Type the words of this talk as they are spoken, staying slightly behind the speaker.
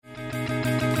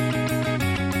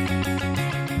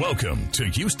Welcome to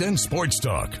Houston Sports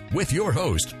Talk with your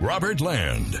host, Robert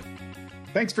Land.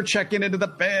 Thanks for checking into the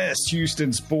best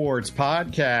Houston sports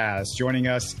podcast. Joining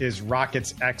us is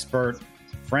Rockets expert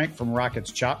Frank from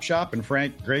Rockets Chop Shop. And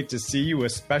Frank, great to see you,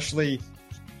 especially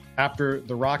after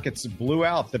the Rockets blew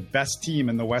out the best team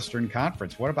in the Western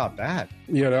Conference. What about that?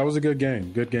 Yeah, that was a good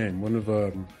game. Good game. One of,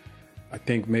 I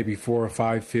think, maybe 4 or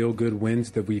 5 feel-good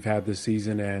wins that we've had this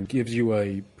season, and gives you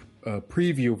a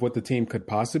preview of what the team could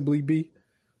possibly be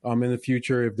in the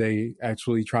future if they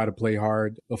actually try to play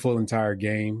hard a full entire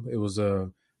game. It was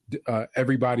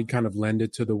everybody kind of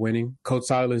lended to the winning. Coach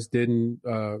Silas didn't,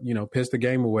 piss the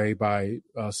game away by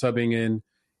subbing in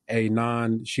a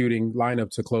non-shooting lineup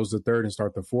to close the third and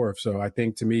start the fourth. So I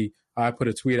think, to me, I put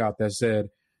a tweet out that said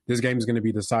this game is going to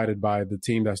be decided by the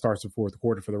team that starts the fourth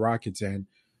quarter for the Rockets. And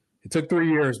it took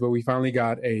 3 years, but we finally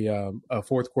got a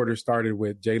fourth quarter started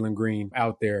with Jalen Green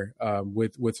out there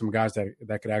with some guys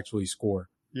that could actually score.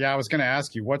 Yeah, I was going to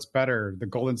ask you, what's better, the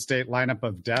Golden State lineup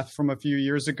of death from a few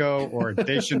years ago, or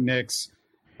Daishen Nix,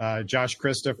 Josh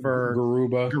Christopher,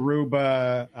 Garuba,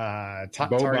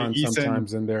 Boban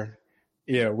sometimes in there.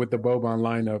 Yeah, with the Boban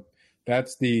lineup,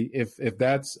 that's the if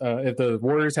the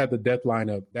Warriors had the death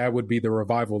lineup, that would be the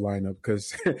revival lineup,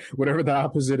 because whatever the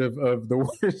opposite of the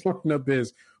Warriors lineup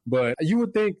is. But you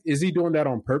would think, is he doing that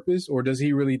on purpose, or does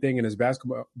he really think in his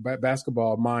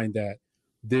basketball mind that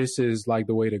this is like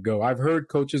the way to go? I've heard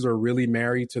coaches are really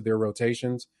married to their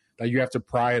rotations, that you have to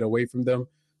pry it away from them.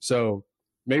 So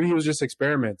maybe he was just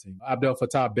experimenting. Abdel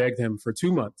Fattah begged him for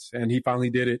 2 months, and he finally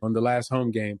did it on the last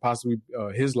home game, possibly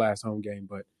his last home game.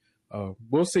 But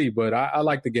we'll see. But I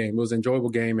like the game. It was an enjoyable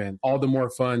game, and all the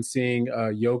more fun seeing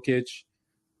Jokic,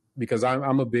 because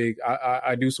I'm a big –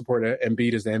 I do support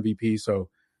Embiid as the MVP. So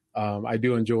I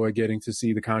do enjoy getting to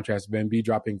see the contrast of Embiid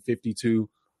dropping 52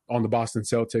 on the Boston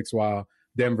Celtics while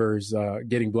Denver's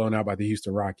getting blown out by the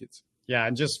Houston Rockets. Yeah,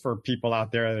 and just for people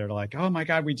out there that are like, oh, my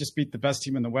God, we just beat the best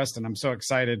team in the West, and I'm so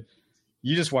excited.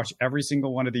 You just watch every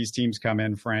single one of these teams come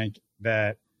in, Frank,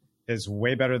 that is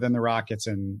way better than the Rockets,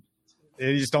 and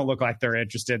they just don't look like they're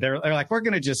interested. They're like, we're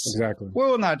going to just –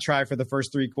 we'll not try for the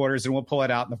first 3 quarters, and we'll pull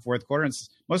it out in the fourth quarter. And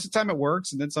most of the time it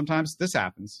works, and then sometimes this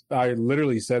happens. I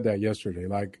literally said that yesterday.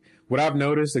 Like, what I've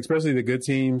noticed, especially the good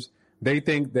teams, they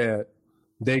think that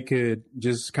they could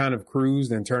just kind of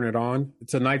cruise and turn it on.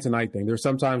 It's a night-to-night thing. There's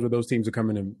some times where those teams will come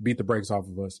in and beat the brakes off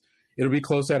of us. It'll be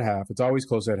close at half. It's always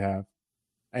close at half.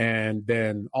 And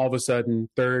then all of a sudden,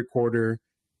 third quarter,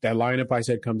 that lineup I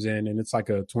said comes in, and it's like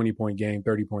a 20-point game,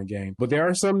 30-point game. But there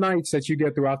are some nights that you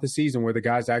get throughout the season where the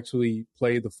guys actually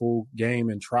play the full game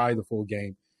and try the full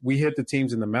game. We hit the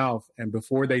teams in the mouth, and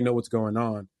before they know what's going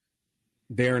on,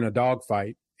 they're in a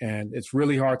dogfight. And it's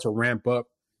really hard to ramp up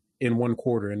in one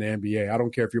quarter in the NBA. I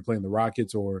don't care if you're playing the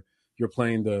Rockets or you're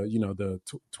playing the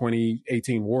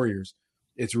 2018 Warriors.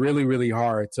 It's really, really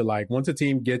hard to, like, once a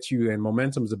team gets you, and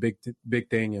momentum is a big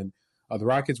thing. And the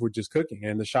Rockets were just cooking,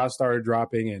 and the shots started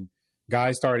dropping, and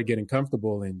guys started getting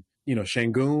comfortable. And,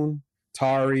 Şengün,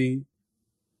 Tari,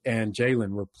 and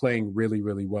Jalen were playing really,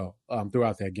 really well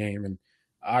throughout that game. And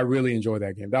I really enjoyed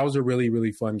that game. That was a really,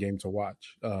 really fun game to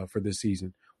watch for this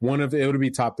season. It'll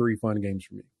be top 3 fun games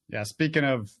for me. Yeah, speaking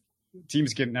of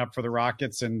teams getting up for the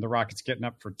Rockets and the Rockets getting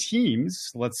up for teams,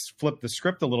 let's flip the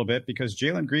script a little bit, because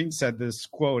Jalen Green said this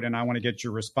quote, and I want to get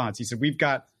your response. He said, we've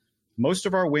got most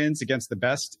of our wins against the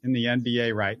best in the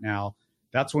NBA right now.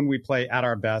 That's when we play at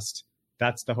our best.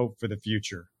 That's the hope for the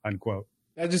future, unquote.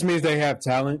 That just means they have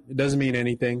talent. It doesn't mean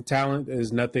anything. Talent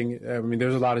is nothing. I mean,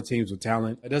 there's a lot of teams with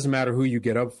talent. It doesn't matter who you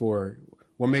get up for.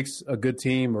 What makes a good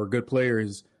team or a good player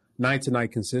is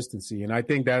night-to-night consistency. And I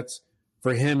think that's,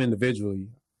 for him individually,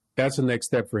 that's the next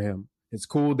step for him. It's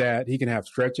cool that he can have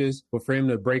stretches, but for him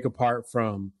to break apart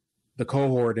from the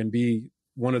cohort and be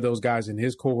one of those guys in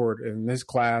his cohort, in this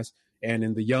class, and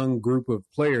in the young group of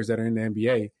players that are in the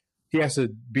NBA, he has to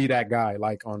be that guy,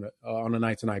 like on a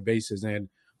night-to-night basis. And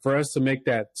for us to make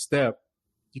that step,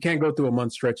 you can't go through a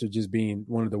month stretch of just being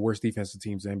one of the worst defensive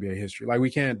teams in NBA history. Like,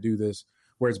 we can't do this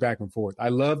where it's back and forth. I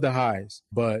love the highs,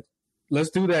 but let's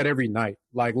do that every night.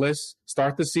 Like, let's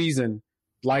start the season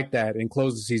like that and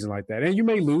close the season like that. And you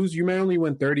may lose. You may only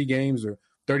win 30 games or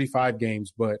 35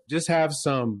 games, but just have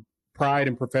some pride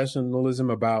and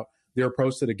professionalism about their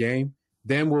approach to the game.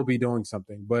 Then we'll be doing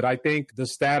something. But I think the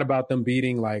stat about them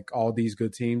beating, like, all these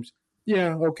good teams,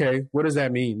 yeah, okay, what does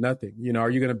that mean? Nothing. Are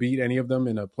you going to beat any of them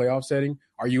in a playoff setting?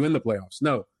 Are you in the playoffs?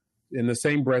 No. In the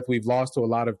same breath, we've lost to a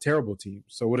lot of terrible teams.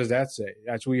 So what does that say?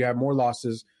 Actually, we have more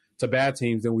losses to bad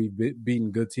teams than we've beaten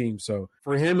good teams. So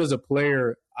for him as a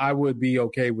player, I would be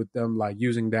okay with them, like,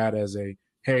 using that as a,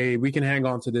 hey, we can hang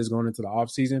on to this going into the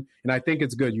offseason. And I think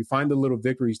it's good. You find the little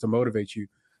victories to motivate you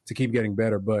to keep getting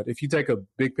better. But if you take a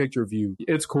big picture view,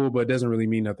 it's cool, but it doesn't really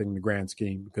mean nothing in the grand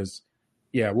scheme because,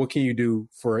 yeah, what can you do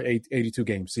for an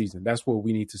 82-game season? That's what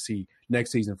we need to see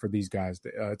next season for these guys.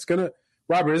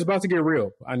 Robert, it's about to get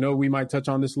real. I know we might touch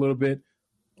on this a little bit.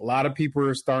 A lot of people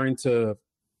are starting to,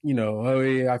 oh,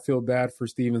 yeah, I feel bad for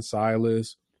Steven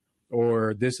Silas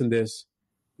or this and this.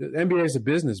 The NBA is a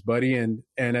business, buddy, and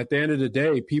at the end of the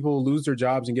day, people lose their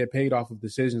jobs and get paid off of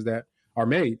decisions that are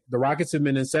made. The Rockets have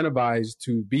been incentivized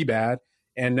to be bad,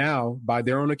 and now, by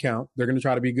their own account, they're going to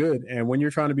try to be good. And when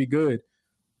you're trying to be good,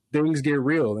 things get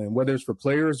real. And whether it's for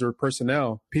players or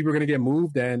personnel, people are going to get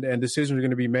moved, and decisions are going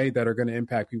to be made that are going to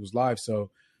impact people's lives. So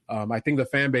I think the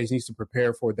fan base needs to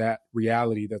prepare for that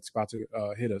reality that's about to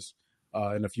hit us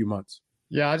in a few months.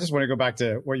 Yeah, I just want to go back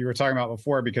to what you were talking about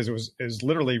before because it was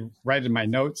literally right in my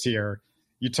notes here.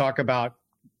 You talk about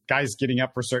guys getting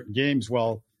up for certain games.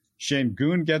 Well,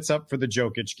 Şengün gets up for the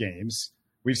Jokic games.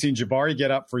 We've seen Jabari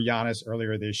get up for Giannis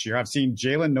earlier this year. I've seen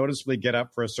Jalen noticeably get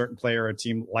up for a certain player, a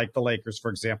team like the Lakers, for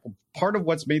example. Part of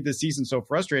what's made this season so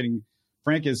frustrating,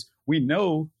 Frank, is we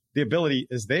know the ability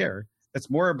is there. It's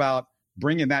more about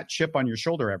bringing that chip on your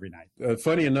shoulder every night.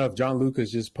 Funny enough, John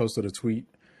Lucas just posted a tweet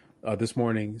this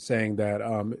morning saying that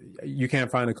you can't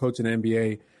find a coach in the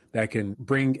NBA that can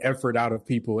bring effort out of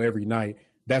people every night.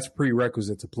 That's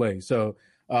prerequisite to play. So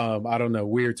I don't know,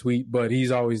 weird tweet, but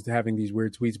he's always having these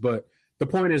weird tweets. But the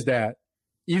point is that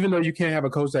even though you can't have a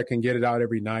coach that can get it out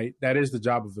every night, that is the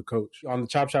job of the coach. On the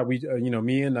Chop Shop, we,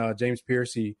 me and James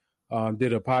Piercy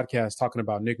did a podcast talking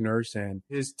about Nick Nurse and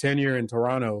his tenure in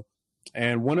Toronto.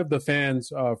 And one of the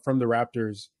fans from the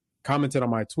Raptors commented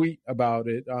on my tweet about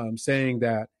it, saying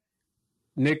that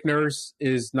Nick Nurse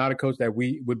is not a coach that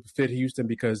we would fit Houston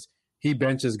because he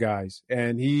benches guys.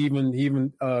 And he even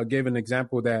gave an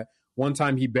example that one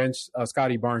time he benched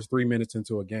Scotty Barnes 3 minutes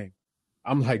into a game.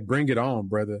 I'm like, bring it on,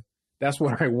 brother. That's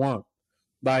what I want.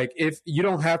 Like, if you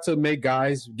don't have to make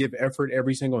guys give effort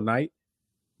every single night,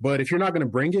 but if you're not going to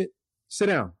bring it, sit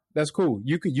down. That's cool.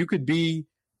 You could be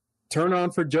turn on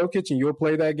for Jokic and you'll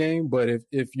play that game. But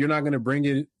if you're not going to bring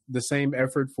it the same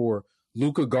effort for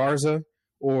Luka Garza,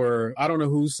 or I don't know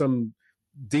who some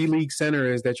D-League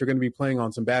center is that you're going to be playing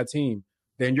on some bad team,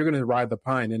 then you're going to ride the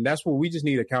pine. And that's what we just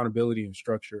need, accountability and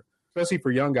structure, especially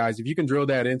for young guys. If you can drill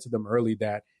that into them early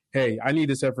that, hey, I need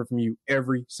this effort from you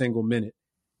every single minute.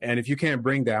 And if you can't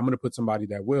bring that, I'm going to put somebody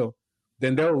that will.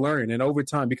 Then they'll learn. And over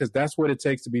time, because that's what it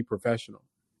takes to be professional.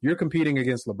 You're competing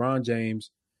against LeBron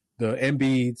James, the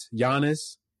Embiids,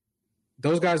 Giannis.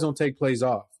 Those guys don't take plays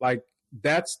off. Like,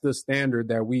 that's the standard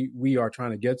that we are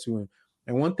trying to get to.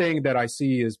 And one thing that I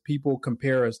see is people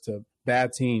compare us to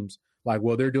bad teams. Like,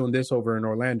 well, they're doing this over in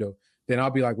Orlando. Then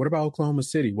I'll be like, what about Oklahoma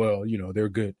City? Well, they're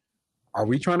good. Are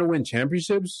we trying to win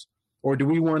championships? Or do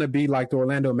we want to be like the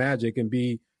Orlando Magic and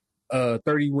be a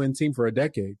 30-win team for a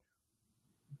decade?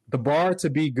 The bar to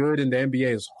be good in the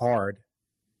NBA is hard,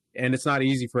 and it's not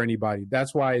easy for anybody.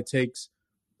 That's why it takes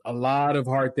a lot of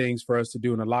hard things for us to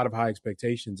do and a lot of high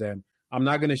expectations. And I'm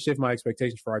not going to shift my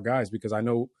expectations for our guys because I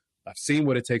know I've seen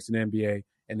what it takes in the NBA,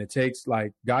 and it takes,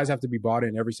 like, guys have to be bought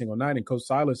in every single night, and Coach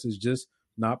Silas is just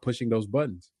not pushing those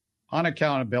buttons. On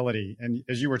accountability, and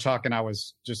as you were talking, I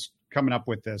was just coming up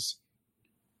with this.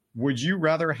 Would you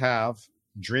rather have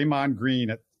Draymond Green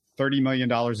at $30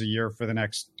 million a year for the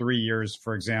next 3 years,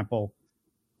 for example,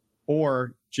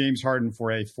 or James Harden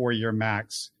for a 4-year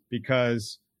max?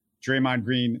 Because Draymond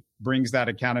Green brings that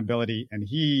accountability, and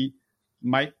he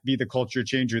might be the culture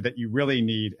changer that you really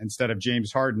need instead of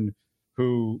James Harden,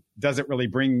 who doesn't really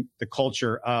bring the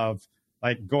culture of,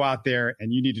 like, go out there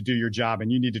and you need to do your job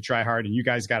and you need to try hard and you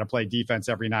guys got to play defense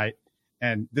every night.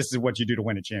 And this is what you do to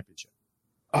win a championship.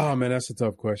 Oh, man, that's a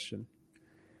tough question.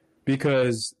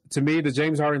 Because to me, the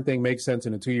James Harden thing makes sense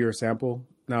in a 2-year sample.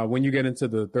 Now, when you get into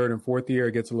the 3rd and 4th year,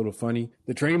 it gets a little funny.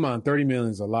 The Draymond, $30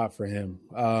 million is a lot for him.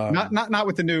 Not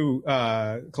with the new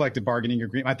collective bargaining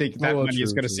agreement. I think that money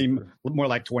is going to seem more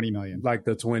like $20 million. Like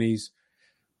the 20s.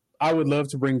 I would love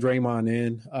to bring Draymond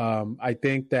in. I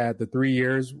think that the 3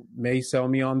 years may sell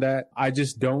me on that. I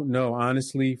just don't know,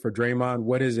 honestly, for Draymond,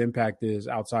 what his impact is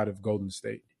outside of Golden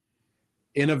State.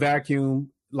 In a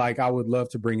vacuum, like, I would love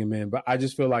to bring him in, but I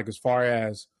just feel like as far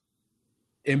as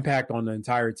impact on the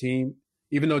entire team,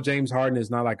 even though James Harden is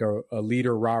not like a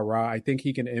leader, rah-rah, I think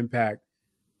he can impact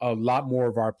a lot more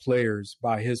of our players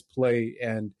by his play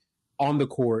and on the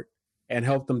court and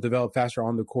help them develop faster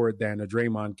on the court than a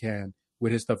Draymond can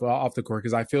with his stuff off the court.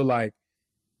 Because I feel like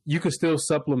you could still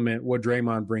supplement what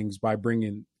Draymond brings by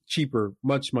bringing cheaper,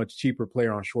 much, much cheaper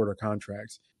player on shorter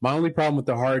contracts. My only problem with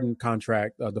the Harden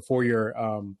contract, the 4-year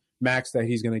max that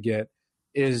he's going to get,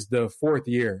 is the fourth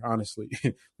year, honestly,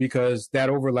 because that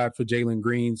overlaps with Jalen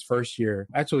Green's first year.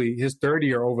 Actually, his third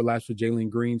year overlaps with Jalen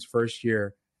Green's first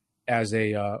year as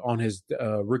on his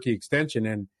rookie extension.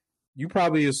 And you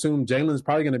probably assume Jalen's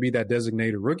probably going to be that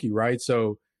designated rookie, right?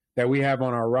 So that we have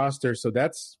on our roster. So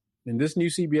that's in this new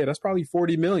CBA, that's probably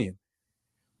 $40 million.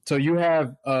 So you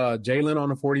have Jalen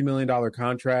on a $40 million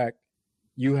contract.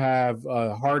 You have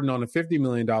Harden on a $50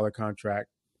 million contract.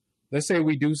 Let's say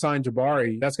we do sign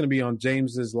Jabari. That's going to be on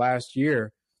James's last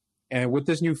year. And with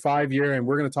this new 5-year, and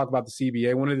we're going to talk about the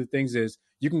CBA, one of the things is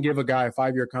you can give a guy a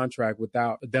 5-year contract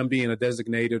without them being a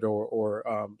designated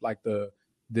or like the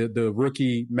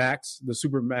rookie max, the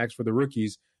super max for the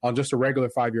rookies on just a regular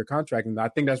 5-year contract. And I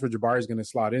think that's where Jabari is going to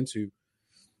slot into.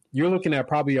 You're looking at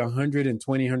probably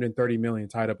 120, 130 million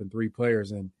tied up in 3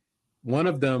 players. And one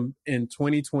of them in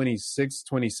 2026,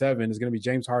 27 is going to be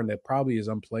James Harden that probably is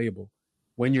unplayable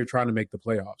when you're trying to make the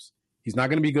playoffs. He's not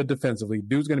going to be good defensively.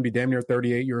 Dude's going to be damn near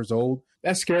 38 years old.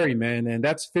 That's scary, man. And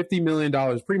that's $50 million,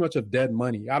 pretty much of dead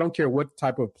money. I don't care what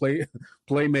type of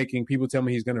playmaking people tell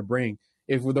me he's going to bring.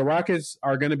 If the Rockets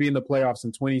are going to be in the playoffs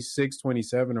in 26,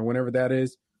 27, or whenever that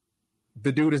is,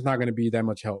 the dude is not going to be that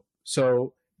much help.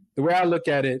 So the way I look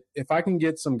at it, if I can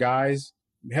get some guys,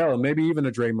 hell, maybe even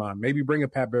a Draymond, maybe bring a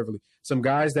Pat Beverly, some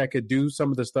guys that could do some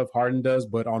of the stuff Harden does,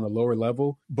 but on a lower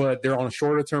level, but they're on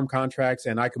shorter term contracts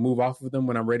and I can move off of them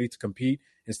when I'm ready to compete.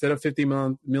 Instead of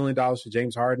 $50 million for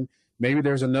James Harden, maybe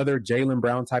there's another Jaylen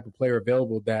Brown type of player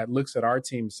available that looks at our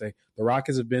team and say, the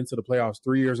Rockets have been to the playoffs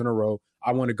 3 years in a row.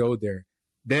 I want to go there.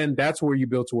 Then that's where you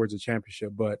build towards a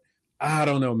championship. But I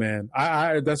don't know, man.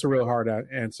 That's a real hard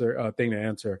thing to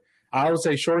answer. I would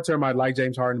say short term, I'd like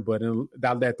James Harden, but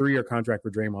that 3-year contract for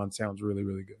Draymond sounds really,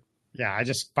 really good. Yeah, I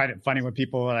just find it funny when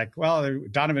people are like, well,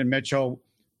 Donovan Mitchell,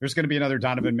 there's going to be another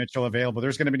Donovan Mitchell available.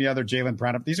 There's going to be another Jaylen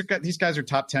Brown. These guys are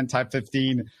top 10, top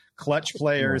 15 clutch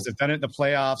players. Have done it in the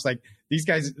playoffs. Like these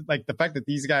guys, like the fact that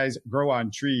these guys grow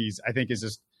on trees, I think is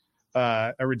just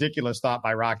a ridiculous thought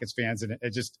by Rockets fans. And I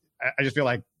just feel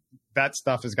like that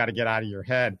stuff has got to get out of your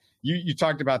head. You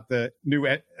talked about the new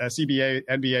CBA,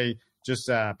 NBA just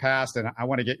passed, and I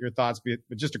want to get your thoughts.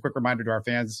 But just a quick reminder to our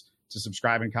fans to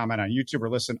subscribe and comment on YouTube or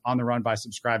listen on the run by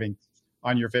subscribing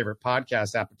on your favorite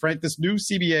podcast app. But Frank, this new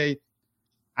CBA,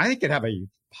 I think could have a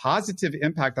positive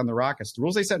impact on the Rockets. The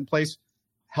rules they set in place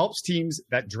helps teams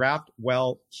that draft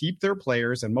well keep their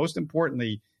players, and most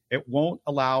importantly, it won't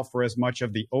allow for as much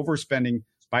of the overspending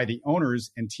by the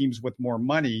owners and teams with more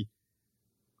money.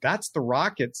 That's the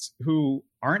Rockets, who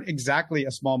aren't exactly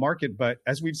a small market, but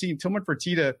as we've seen, Tillman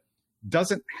Fertitta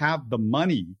doesn't have the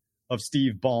money of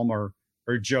Steve Ballmer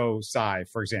or Joe Tsai,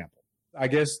 for example. I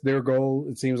guess their goal,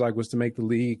 it seems like, was to make the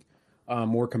league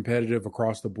more competitive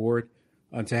across the board,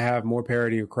 to have more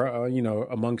parity,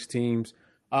 amongst teams.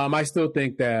 I still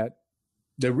think that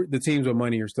the teams with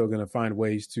money are still going to find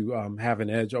ways to have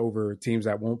an edge over teams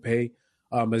that won't pay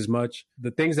as much. The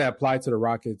things that apply to the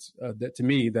Rockets, that to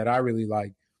me, that I really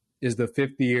like, is the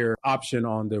 5th-year option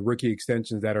on the rookie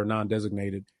extensions that are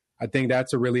non-designated. I think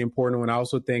that's a really important one. I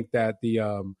also think that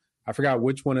I forgot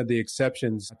which one of the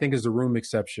exceptions, I think is the room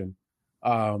exception,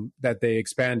 that they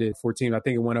expanded for teams. I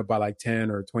think it went up by like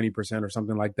 10 or 20% or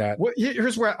something like that. Well,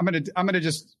 here's where I'm gonna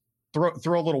just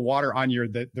throw a little water on you.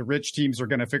 The rich teams are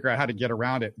going to figure out how to get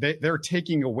around it. They're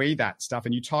taking away that stuff.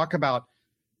 And you talk about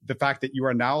the fact that you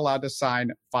are now allowed to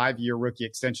sign 5-year rookie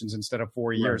extensions instead of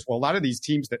 4 years. Right. Well, a lot of these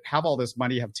teams that have all this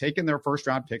money have taken their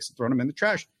first-round picks and thrown them in the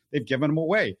trash. They've given them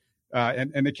away.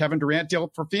 And the Kevin Durant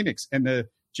deal for Phoenix, and the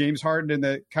James Harden and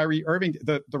the Kyrie Irving,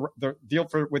 the deal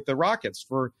with the Rockets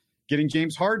for getting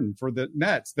James Harden, for the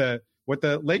Nets, what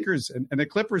the Lakers and the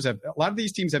Clippers have. A lot of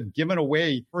these teams have given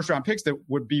away first-round picks that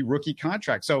would be rookie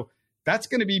contracts. So that's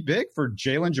going to be big for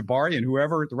Jalen, Jabari, and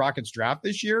whoever the Rockets draft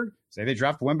this year. Say they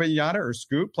draft Wembanyama or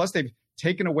Scoot. Plus, they've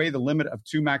taken away the limit of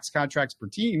 2 max contracts per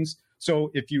teams. So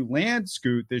if you land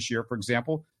Scoot this year, for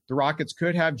example, the Rockets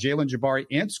could have Jalen, Jabari,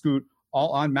 and Scoot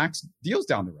all on max deals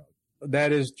down the road.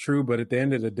 That is true, but at the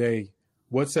end of the day,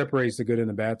 what separates the good and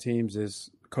the bad teams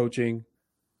is coaching.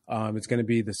 It's going to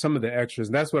be some of the extras.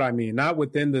 And that's what I mean. Not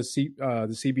within the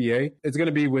CBA. It's going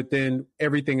to be within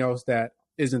everything else that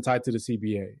isn't tied to the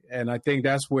CBA. And I think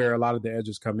that's where a lot of the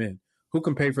edges come in. Who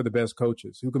can pay for the best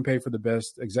coaches? Who can pay for the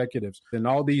best executives? And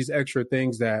all these extra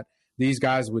things that these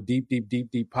guys with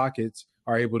deep pockets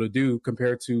are able to do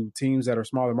compared to teams that are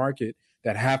smaller market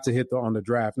that have to hit on the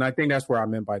draft. And I think that's where I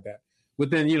meant by that.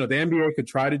 Within, the NBA could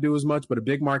try to do as much, but a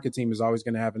big market team is always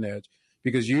going to have an edge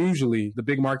because usually the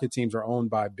big market teams are owned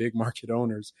by big market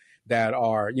owners that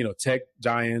are, tech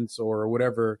giants or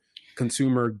whatever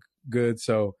consumer goods.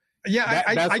 So yeah,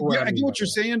 I get what you're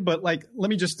saying, but like, let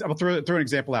me I'll throw an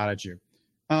example out at you.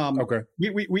 Okay.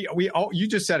 We all, you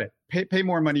just said it. Pay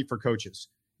more money for coaches.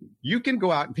 You can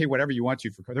go out and pay whatever you want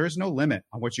to for. There is no limit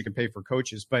on what you can pay for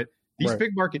coaches. But these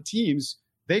big market teams,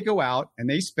 they go out and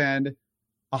they spend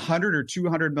 $100 or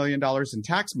 $200 million in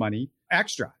tax money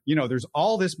extra. There's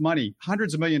all this money,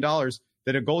 hundreds of $1 million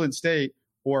that a Golden State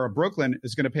or a Brooklyn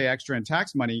is going to pay extra in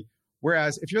tax money.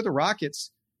 Whereas if you're the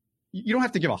Rockets, you don't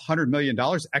have to give $100 million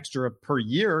extra per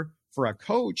year for a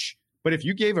coach. But if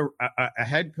you gave a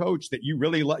head coach that you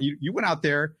really you went out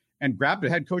there and grabbed a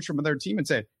head coach from another team and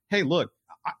said, hey, look,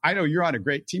 I know you're on a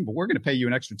great team, but we're going to pay you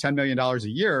an extra $10 million a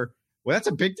year. Well, that's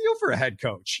a big deal for a head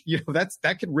coach.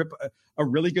 That could rip a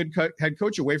really good head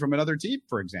coach away from another team,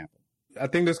 for example. I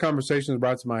think this conversation is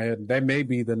brought to my head. That may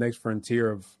be the next frontier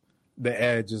of the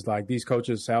edge, is like these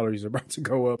coaches' salaries are about to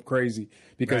go up crazy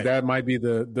because that might be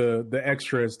the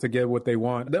extras to get what they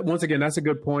want. Once again, that's a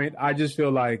good point. I just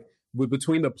feel like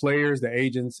between the players, the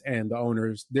agents, and the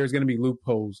owners, there's going to be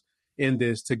loopholes in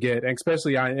this to get, and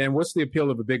especially, and what's the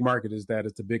appeal of a big market is that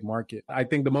it's a big market. I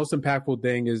think the most impactful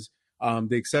thing is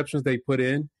the exceptions they put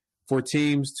in for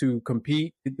teams to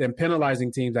compete and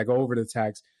penalizing teams that go over the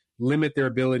tax, limit their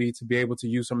ability to be able to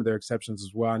use some of their exceptions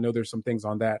as well. I know there's some things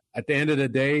on that. At the end of the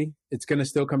day, it's going to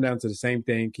still come down to the same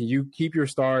thing. Can you keep your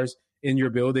stars in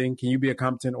your building? Can you be a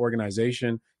competent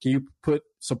organization? Can you put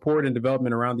support and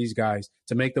development around these guys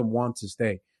to make them want to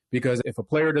stay? Because if a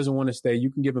player doesn't want to stay,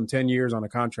 you can give them 10 years on a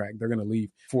contract. They're going to leave.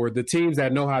 For the teams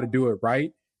that know how to do it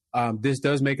right, this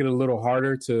does make it a little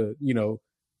harder to,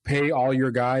 pay all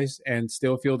your guys and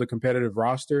still field a competitive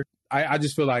roster. I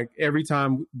just feel like every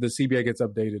time the CBA gets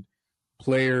updated,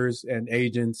 players and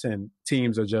agents and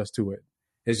teams adjust to it.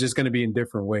 It's just going to be in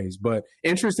different ways. But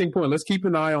interesting point. Let's keep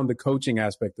an eye on the coaching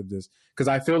aspect of this, because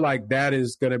I feel like that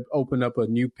is going to open up a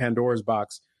new Pandora's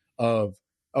box of,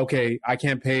 okay, I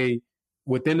can't pay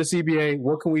within the CBA.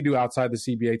 What can we do outside the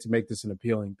CBA to make this an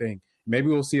appealing thing? Maybe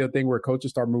we'll see a thing where coaches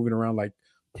start moving around like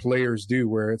players do,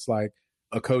 where it's like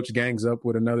a coach gangs up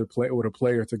with a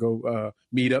player to go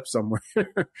meet up somewhere,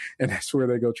 and that's where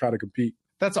they go try to compete.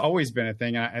 That's always been a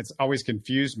thing. It's always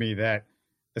confused me that,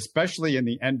 especially in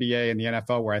the NBA and the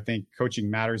NFL, where I think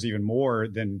coaching matters even more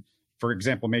than, for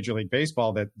example, Major League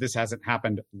Baseball, that this hasn't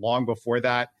happened long before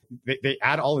that. They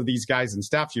add all of these guys and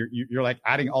staff. You're like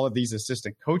adding all of these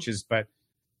assistant coaches. But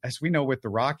as we know with the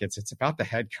Rockets, it's about the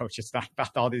head coach. It's not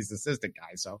about all these assistant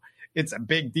guys. So it's a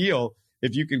big deal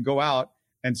if you can go out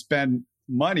and spend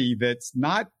money that's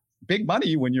not big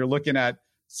money when you're looking at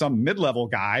some mid-level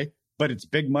guy, but it's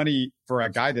big money for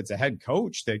a guy that's a head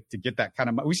coach to get that kind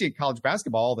of money. We see it in college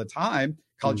basketball all the time,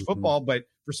 college football, but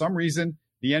for some reason,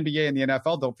 the NBA and the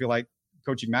NFL don't feel like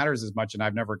coaching matters as much, and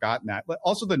I've never gotten that.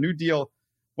 Also, the new deal,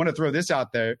 want to throw this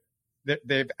out there,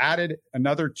 they've added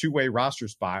another two-way roster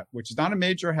spot, which is not a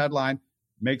major headline,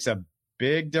 makes a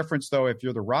big difference, though, if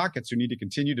you're the Rockets who need to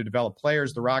continue to develop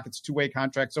players. The Rockets' two-way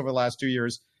contracts over the last 2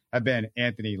 years have been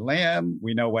Anthony Lamb.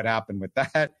 We know what happened with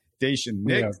that. Daishen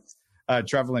Nix,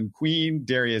 Trevelin Queen,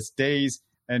 Darius Days,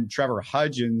 and Trevor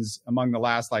Hudgens among the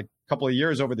last couple of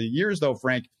years. Over the years, though,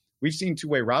 Frank, we've seen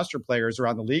two-way roster players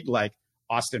around the league like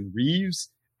Austin Reeves,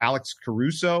 Alex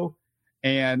Caruso,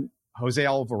 and Jose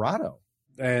Alvarado.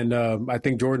 And I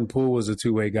think Jordan Poole was a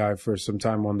two-way guy for some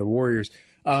time on the Warriors.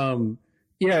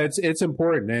 Yeah, it's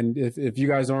important. And if you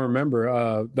guys don't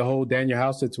remember the whole Daniel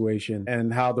House situation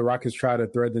and how the Rockets try to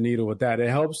thread the needle with that, it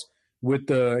helps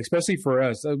with especially for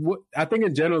us. I think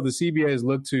in general, the CBA has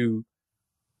looked to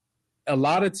a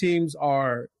lot of teams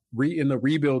are in the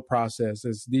rebuild process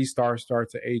as these stars start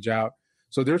to age out.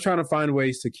 So they're trying to find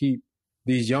ways to keep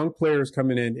these young players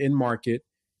coming in market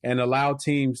and allow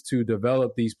teams to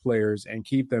develop these players and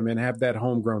keep them and have that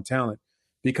homegrown talent.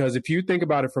 Because if you think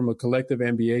about it from a collective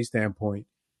NBA standpoint,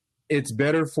 it's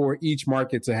better for each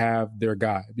market to have their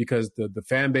guy because the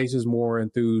fan base is more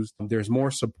enthused. There's more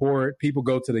support. People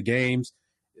go to the games.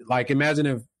 Like, imagine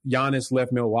if Giannis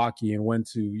left Milwaukee and went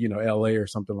to, LA or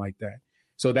something like that.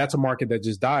 So that's a market that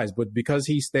just dies. But because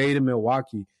he stayed in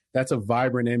Milwaukee, that's a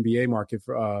vibrant NBA market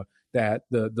for that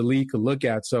the league could look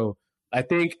at. So I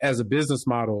think as a business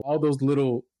model, all those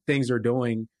little things they're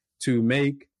doing to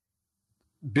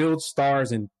build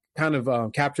stars and kind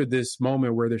of capture this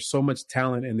moment where there's so much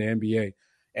talent in the NBA,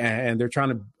 and they're trying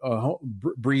to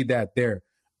breed that there.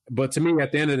 But to me,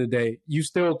 at the end of the day, you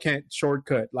still can't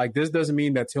shortcut. Like, this doesn't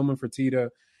mean that Tillman Fertitta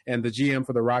and the GM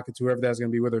for the Rockets, whoever that's going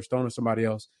to be, whether Stone or somebody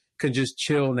else, can just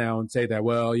chill now and say that,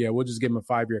 well, yeah, we'll just give him a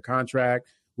 5-year contract.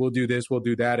 We'll do this, we'll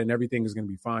do that, and everything is going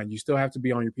to be fine. You still have to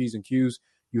be on your P's and Q's.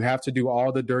 You have to do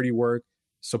all the dirty work,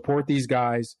 support these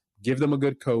guys, give them a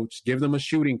good coach, give them a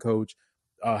shooting coach,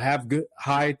 have good,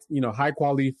 high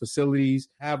quality facilities,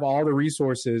 have all the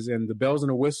resources and the bells and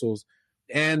the whistles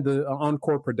and the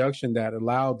on-court production that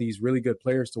allow these really good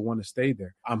players to want to stay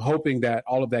there. I'm hoping that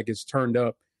all of that gets turned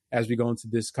up as we go into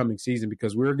this coming season,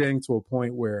 because we're getting to a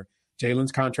point where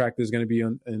Jalen's contract is going to be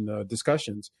in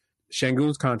discussions.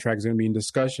 Şengün's contract is going to be in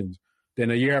discussions.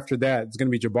 Then a year after that, it's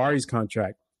going to be Jabari's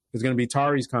contract. It's going to be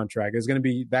Tari's contract. It's going to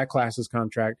be that class's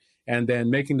contract. And then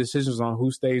making decisions on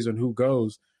who stays and who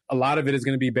goes. A lot of it is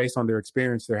going to be based on their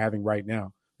experience they're having right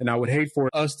now. And I would hate for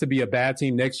us to be a bad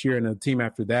team next year and a team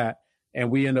after that, and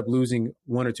we end up losing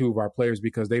one or two of our players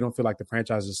because they don't feel like the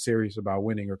franchise is serious about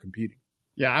winning or competing.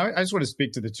 Yeah, I just want to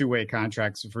speak to the two-way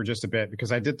contracts for just a bit,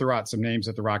 because I did throw out some names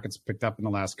that the Rockets picked up in the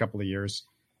last couple of years.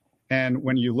 And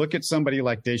when you look at somebody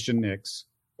like Daishen Nix,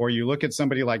 or you look at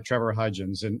somebody like Trevor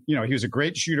Hudgens, and, you know, he was a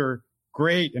great shooter,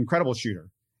 incredible shooter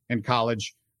in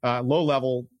college,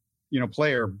 low-level,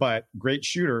 player, but great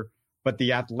shooter. But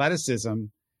the athleticism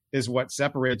is what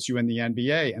separates you in the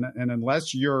NBA. And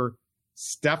unless you're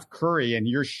Steph Curry and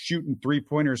you're shooting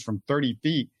three-pointers from 30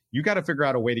 feet, you got to figure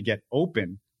out a way to get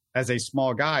open as a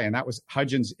small guy. And that was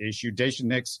Hudgens' issue. Daishen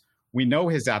Nix, we know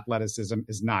his athleticism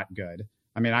is not good.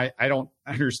 I mean, I don't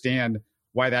understand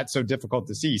why that's so difficult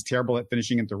to see. He's terrible at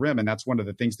finishing at the rim, and that's one of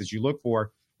the things that you look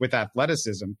for with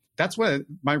athleticism. That's one of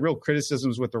my real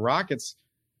criticisms with the Rockets,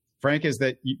 Frank, is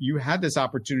that you had this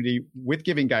opportunity with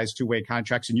giving guys two-way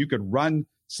contracts, and you could run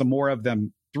some more of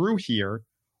them through here.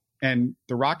 And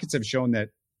the Rockets have shown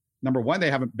that, number one,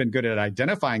 they haven't been good at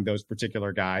identifying those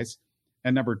particular guys.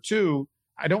 And number two,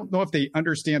 I don't know if they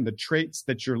understand the traits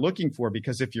that you're looking for,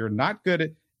 because if you're not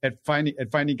good at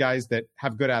finding guys that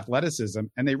have good athleticism,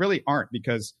 and they really aren't,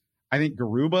 because I think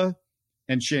Garuba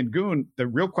and Şengün, the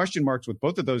real question marks with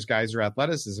both of those guys are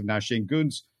athleticism. Now,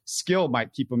 Şengün's skill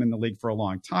might keep him in the league for a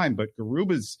long time, but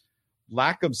Garuba's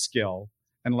lack of skill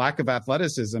and lack of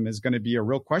athleticism is going to be a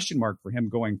real question mark for him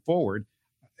going forward.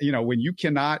 When you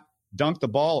cannot dunk the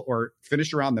ball or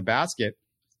finish around the basket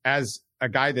as a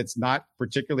guy that's not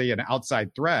particularly an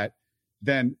outside threat,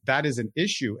 then that is an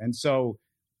issue. And so,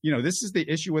 this is the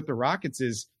issue with the Rockets,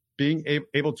 is being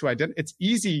able to identify. It's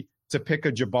easy to pick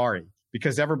a Jabari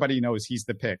because everybody knows he's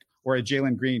the pick, or a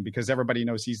Jalen Green because everybody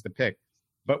knows he's the pick.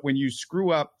 But when you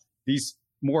screw up these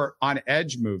more on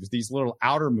edge moves, these little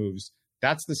outer moves,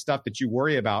 that's the stuff that you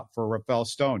worry about for Rafael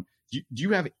Stone. Do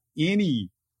you have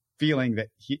any feeling that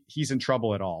he's in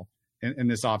trouble at all in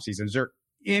this offseason? Is there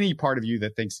any part of you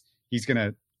that thinks he's going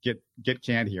to get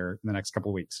canned here in the next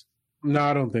couple of weeks? No,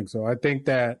 I don't think so. I think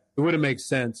that it wouldn't make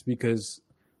sense, because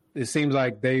it seems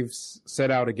like they've set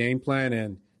out a game plan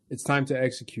and it's time to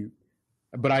execute.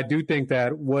 But I do think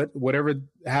that whatever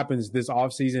happens this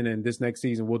offseason and this next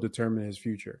season will determine his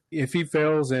future. If he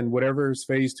fails and whatever his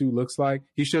phase 2 looks like,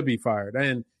 he should be fired.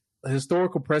 And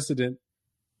historical precedent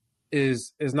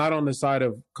is not on the side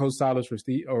of Coach Silas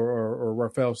or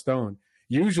Rafael Stone.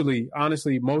 Usually,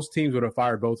 honestly, most teams would have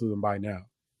fired both of them by now.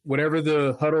 Whatever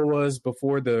the huddle was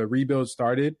before the rebuild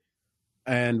started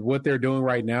and what they're doing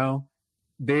right now,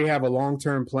 they have a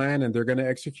long-term plan and they're going to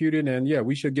execute it. And yeah,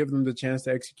 we should give them the chance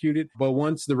to execute it. But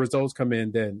once the results come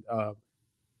in, then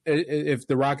if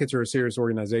the Rockets are a serious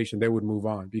organization, they would move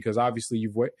on, because obviously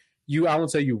I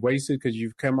won't say you've wasted, because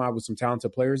you've come out with some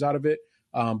talented players out of it.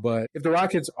 But if the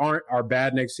Rockets are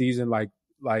bad next season, like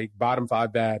bottom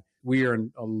 5 bad, we are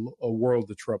in a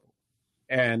world of trouble.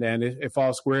 And it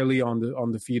falls squarely on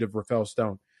the feet of Rafael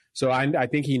Stone. So I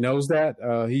think he knows that.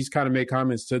 He's kind of made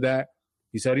comments to that.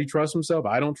 He said he trusts himself.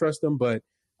 I don't trust him, but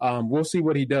we'll see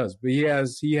what he does. But he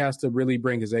has to really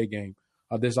bring his A game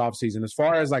this offseason. As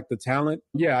far as like the talent,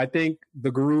 yeah, I think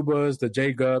the Garubas, the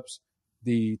Jacobs,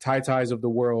 the Tai's of the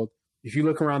world, if you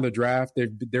look around the draft,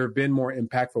 there have been more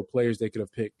impactful players they could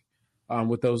have picked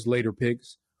with those later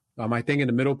picks. I think in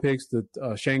the middle picks, the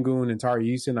Şengün and Tari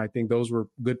Eason, I think those were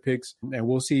good picks, and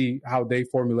we'll see how they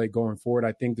formulate going forward.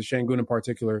 I think the Şengün in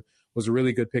particular was a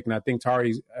really good pick, and I think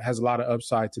Tari has a lot of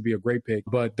upside to be a great pick.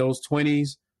 But those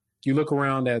 20s, you look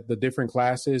around at the different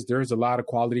classes, there's a lot of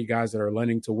quality guys that are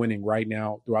lending to winning right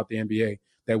now throughout the NBA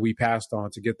that we passed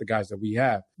on to get the guys that we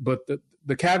have. But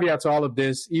the caveat to all of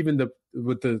this, even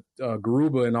with the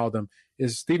Garuba and all of them,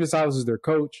 is Stephen Silas is their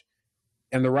coach.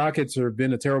 And the Rockets have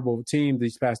been a terrible team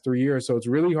these past 3 years, so it's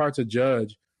really hard to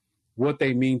judge what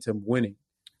they mean to winning.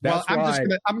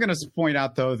 I'm going to point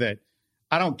out, though, that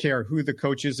I don't care who the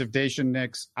coach is of Daishen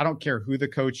Nix. I don't care who the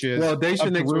coach is. Well,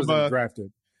 Daishen Nix wasn't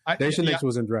drafted. Nix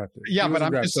wasn't drafted. Yeah, but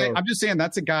I'm just saying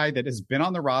that's a guy that has been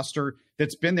on the roster,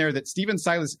 that's been there, that Stephen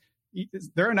Silas.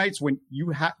 There are nights when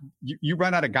you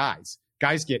run out of guys.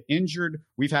 Guys get injured.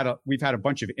 We've had a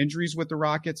bunch of injuries with the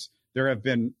Rockets. There have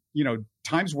been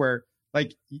times where,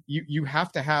 like, you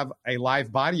have to have a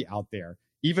live body out there.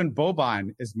 even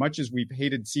Boban, as much as we've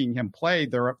hated seeing him play,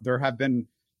 there have been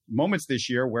moments this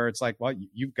year where it's like, well,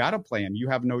 you've got to play him. You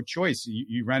have no choice.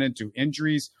 You run into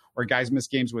injuries or guys miss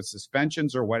games with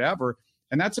suspensions or whatever.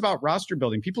 And that's about roster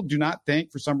building. People do not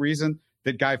think for some reason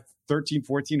that guy 13,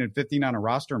 14, and 15 on a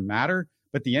roster matter.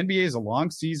 But the NBA is a long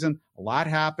season. A lot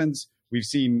happens. We've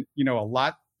seen, a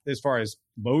lot as far as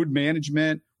load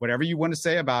management, whatever you want to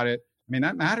say about it. I mean,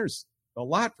 that matters a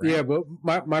lot. For him.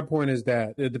 But my point is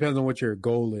that it depends on what your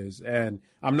goal is. And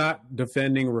I'm not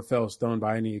defending Rafael Stone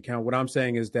by any account. What I'm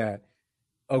saying is that,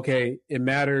 okay, it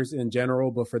matters in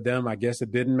general, but for them, I guess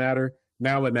it didn't matter.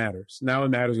 Now it matters. Now it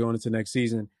matters going into next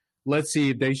season. Let's see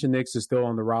if Daishen Nix is still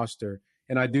on the roster.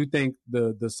 And I do think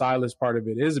the Silas part of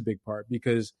it is a big part,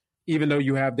 because even though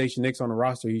you have Daishen Nix on the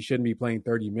roster, he shouldn't be playing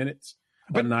 30 minutes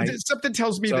a night. Something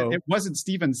tells me that it wasn't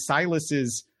Stephen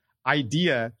Silas's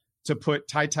idea to put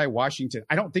Ty Washington.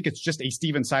 I don't think it's just a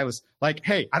Stephen Silas. Like,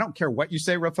 hey, I don't care what you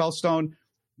say, Rafael Stone.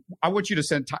 I want you to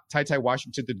send Ty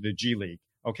Washington to the G League,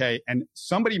 okay? And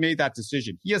somebody made that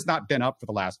decision. He has not been up for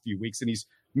the last few weeks, and he's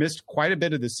missed quite a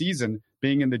bit of the season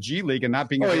being in the G League and not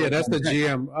being. Oh, yeah, that's the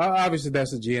GM. Obviously,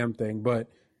 that's the GM thing. But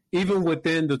even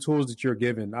within the tools that you're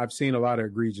given, I've seen a lot of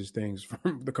egregious things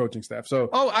from the coaching staff. So,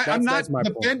 I'm not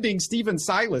defending Stephen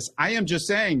Silas. I am just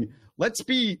saying, let's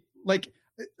be like,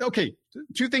 okay,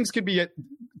 two things could be it.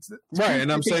 Right,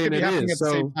 and I'm saying it is. At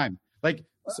the same time. Like,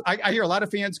 I hear a lot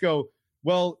of fans go,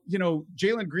 well,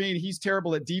 Jalen Green, he's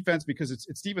terrible at defense because it's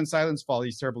Stephen Silas' fault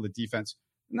he's terrible at defense.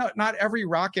 No, not every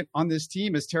Rocket on this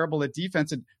team is terrible at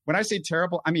defense. And when I say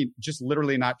terrible, I mean just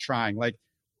literally not trying. Like,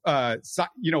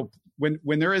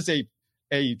 when there is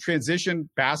a transition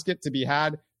basket to be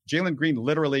had, Jalen Green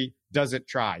literally doesn't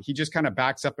try. He just kind of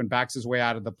backs up and backs his way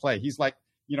out of the play. He's like,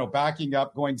 backing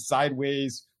up, going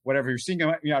sideways, whatever. You're seeing him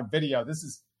on video. This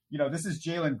is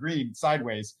Jalen Green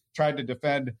sideways trying to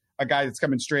defend a guy that's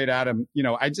coming straight at him.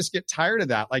 I just get tired of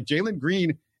that. Like, Jalen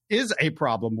Green is a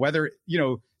problem. Whether,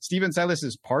 Stephen Silas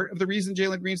is part of the reason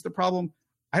Jalen Green's the problem,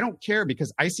 I don't care,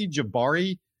 because I see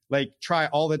Jabari try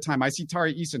all the time. I see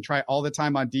Tari Eason try all the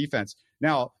time on defense.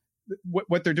 Now,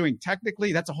 what they're doing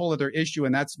technically, that's a whole other issue,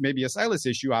 and that's maybe a Silas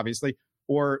issue, obviously,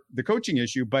 or the coaching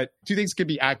issue. But two things can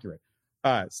be accurate.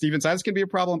 Stephen Silas can be a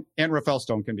problem, and Rafael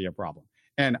Stone can be a problem.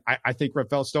 And I think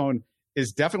Rafael Stone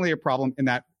is definitely a problem in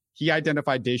that he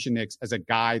identified Daishen Nix as a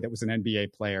guy that was an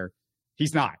NBA player.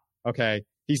 He's not. Okay,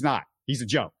 he's not. He's a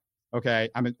joke. Okay,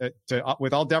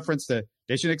 with all deference to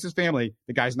Daishen Nix's family,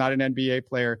 the guy's not an NBA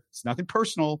player. It's nothing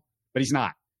personal, but he's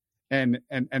not. And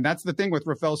that's the thing with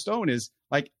Rafael Stone is,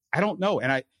 like, I don't know.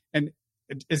 And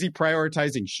is he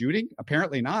prioritizing shooting?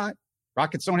 Apparently not.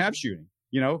 Rockets don't have shooting.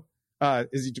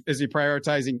 Is he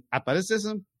prioritizing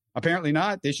athleticism? Apparently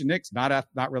not. Daishen Nix,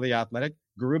 not really athletic.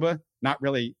 Garuba, not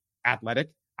really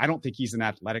athletic. I don't think he's an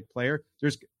athletic player.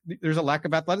 There's a lack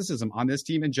of athleticism on this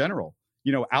team in general.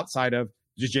 Outside of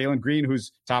just Jalen Green,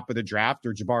 who's top of the draft,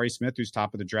 or Jabari Smith, who's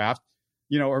top of the draft,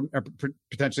 or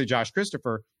potentially Josh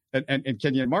Christopher and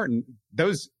Kenyon Martin.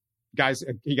 Those guys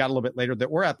he got a little bit later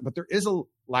that were but there is a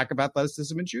lack of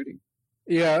athleticism in shooting.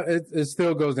 Yeah, it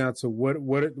still goes down to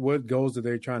what goals are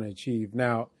they trying to achieve.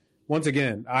 Now, once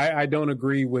again, I don't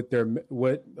agree with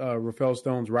what Rafael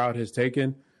Stone's route has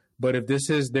taken, but if this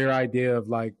is their idea of,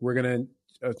 like, we're going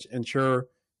to ensure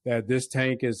that this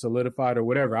tank is solidified or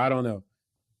whatever, I don't know.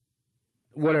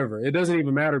 Whatever. It doesn't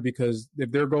even matter, because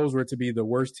if their goals were to be the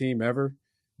worst team ever,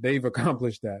 they've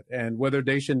accomplished that. And whether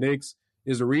Daishen Nix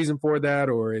is the reason for that,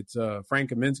 or it's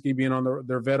Frank Kaminsky being on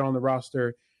their vet on the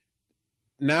roster,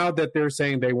 now that they're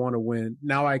saying they want to win,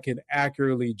 now I can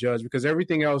accurately judge, because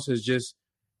everything else is just,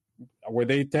 were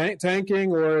they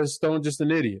tanking, or is Stone just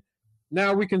an idiot?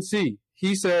 Now we can see.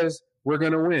 He says, we're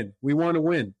going to win. We want to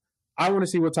win. I want to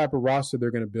see what type of roster they're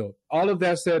going to build. All of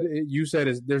that said,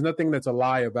 there's nothing that's a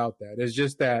lie about that. It's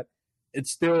just that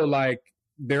it's still like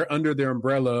they're under their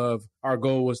umbrella of, our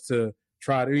goal was to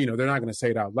try to, they're not going to say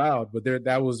it out loud, but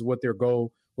that was what their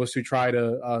goal was, to try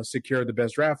to secure the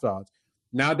best draft odds.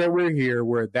 Now that we're here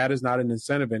where that is not an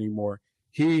incentive anymore,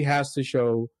 he has to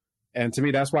show, and to me,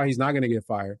 that's why he's not going to get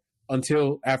fired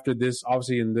until after this,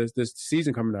 obviously in this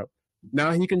season coming up.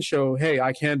 Now he can show, hey,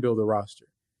 I can build a roster.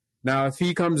 Now, if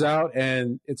he comes out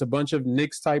and it's a bunch of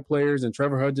Knicks-type players and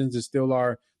Trevor Hudgens is still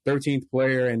our 13th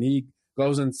player, and he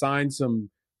goes and signs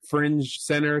some fringe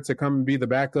center to come and be the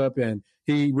backup, and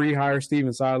he rehires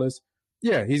Stephen Silas,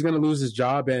 yeah, he's going to lose his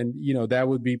job, and, that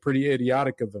would be pretty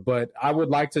idiotic of him. But I would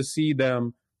like to see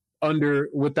them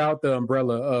without the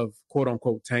umbrella of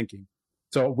quote-unquote tanking.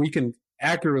 So we can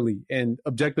accurately and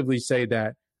objectively say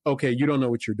that, okay, you don't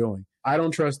know what you're doing. I don't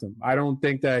trust him. I don't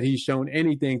think that he's shown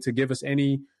anything to give us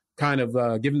any kind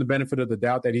of give him the benefit of the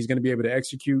doubt that he's going to be able to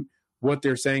execute what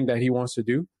they're saying that he wants to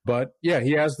do. But yeah,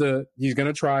 he's going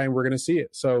to try, and we're going to see it.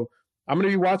 So I'm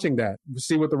going to be watching that,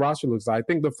 see what the roster looks like. I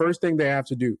think the first thing they have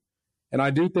to do, and I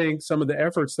do think some of the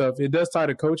effort stuff, it does tie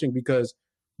to coaching, because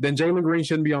then Jalen Green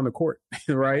shouldn't be on the court,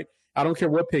 right? I don't care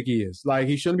what pick he is. Like,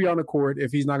 he shouldn't be on the court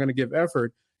if he's not going to give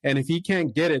effort. And if he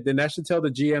can't get it, then that should tell the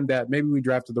GM that maybe we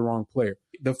drafted the wrong player.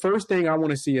 The first thing I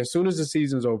want to see as soon as the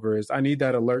season's over is I need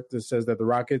that alert that says that the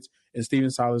Rockets and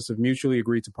Stephen Silas have mutually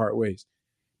agreed to part ways.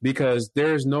 Because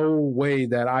there's no way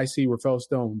that I see Rafael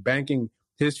Stone banking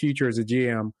his future as a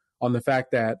GM on the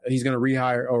fact that he's going to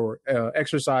rehire or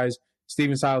exercise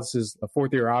Stephen Silas's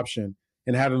fourth-year option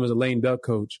and have him as a lame duck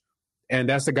coach. And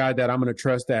that's the guy that I'm going to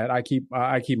trust that I keep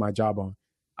my job on.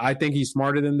 I think he's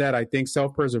smarter than that. I think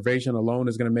self-preservation alone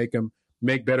is going to make him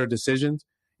make better decisions.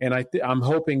 And I'm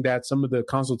hoping that some of the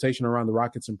consultation around the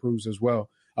Rockets improves as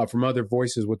well from other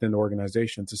voices within the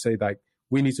organization to say, like,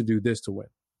 we need to do this to win.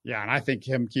 Yeah, and I think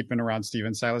him keeping around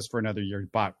Stephen Silas for another year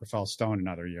bought Rafael Stone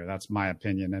another year. That's my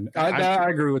opinion. And I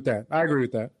agree with that. I agree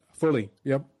with that fully.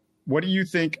 Yep. What do you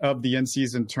think of the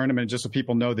in-season tournament? Just so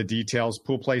people know the details,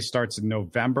 pool play starts in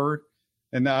November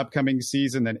in the upcoming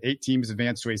season. Then 8 teams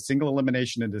advance to a single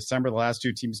elimination in December. The last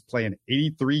 2 teams play an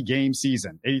 83-game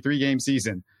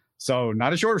season. So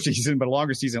not a shorter season, but a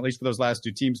longer season, at least for those last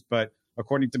 2 teams. But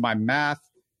according to my math,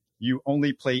 you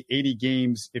only play 80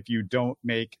 games if you don't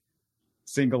make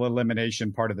single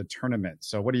elimination part of the tournament.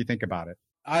 So what do you think about it?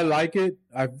 I like it.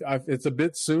 It's a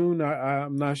bit soon.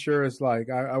 I'm not sure. It's like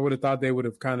I would have thought they would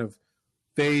have kind of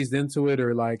phased into it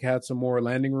or like had some more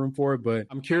landing room for it. But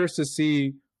I'm curious to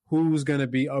see who's going to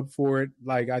be up for it.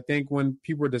 Like, I think when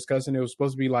people were discussing it was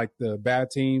supposed to be like the bad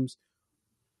teams,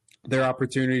 their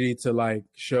opportunity to like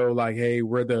show like, hey,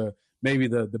 we're maybe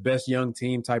the best young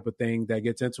team type of thing that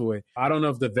gets into it. I don't know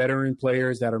if the veteran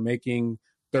players that are making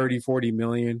 30, 40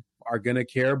 million are going to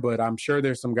care, but I'm sure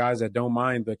there's some guys that don't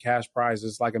mind the cash prize.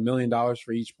 It's like $1 million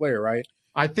for each player, right?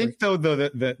 I think, though,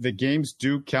 the games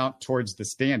do count towards the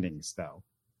standings, though.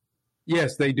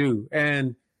 Yes, they do.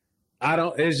 And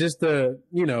it's just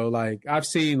like I've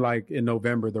seen like in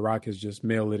November, the Rockets just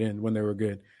mail it in when they were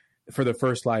good for the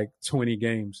first like 20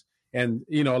 games. And,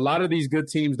 a lot of these good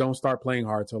teams don't start playing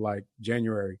hard till like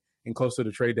January and close to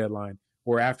the trade deadline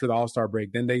or after the All-Star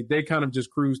break. Then they kind of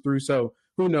just cruise through. So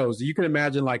who knows? You can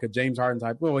imagine like a James Harden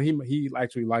type. Well, he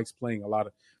actually likes playing a lot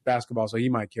of basketball, so he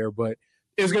might care. But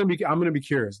I'm going to be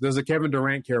curious. Does a Kevin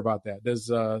Durant care about that? Does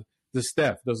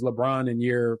Steph, does LeBron in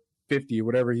year 50,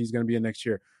 whatever he's going to be in next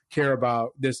year, care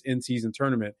about this in-season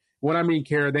tournament? When I mean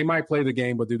care, they might play the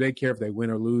game, but do they care if they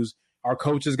win or lose? Our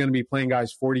coach is going to be playing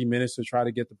guys 40 minutes to try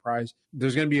to get the prize.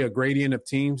 There's going to be a gradient of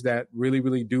teams that really,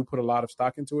 really do put a lot of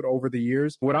stock into it over the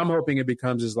years. What I'm hoping it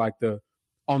becomes is like the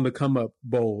on the come up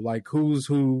bowl, like who's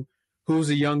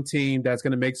a young team that's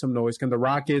going to make some noise. Can the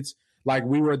Rockets, like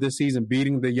we were this season,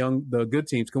 beating the good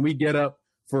teams, can we get up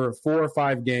for 4 or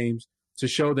 5 games to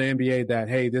show the NBA that,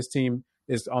 hey, this team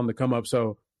is on the come up?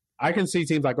 So I can see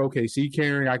teams like OKC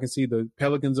carrying. I can see the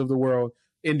Pelicans of the world,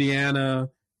 Indiana,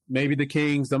 maybe the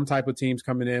Kings, them type of teams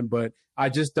coming in. But I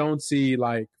just don't see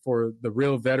like for the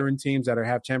real veteran teams that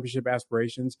have championship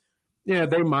aspirations. Yeah,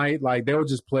 they might they'll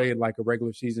just play it like a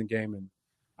regular season game. And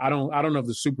I don't know if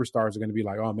the superstars are going to be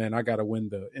like, oh man, I got to win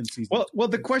the in-season. Well,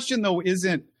 the question though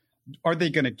isn't, are they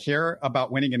going to care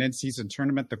about winning an in-season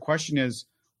tournament? The question is,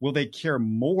 will they care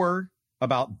more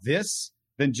about this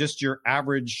than just your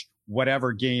average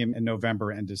whatever game in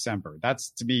November and December?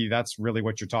 That's really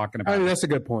what you're talking about. I mean, that's a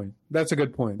good point. That's a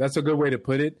good way to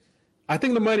put it. I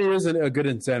think the money isn't a good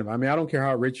incentive. I mean, I don't care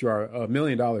how rich you are. $1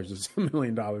 million is $1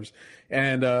 million.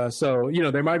 And so,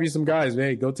 there might be some guys,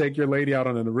 hey, go take your lady out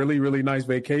on a really, really nice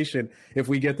vacation if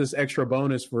we get this extra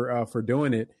bonus for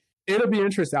doing it. It'll be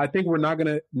interesting. I think we're not going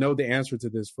to know the answer to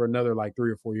this for another like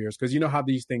 3 or 4 years because you know how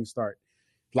these things start.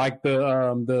 Like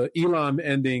the Elam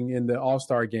ending in the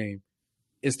All-Star game.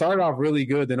 It started off really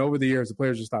good. Then over the years, the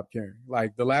players just stopped caring.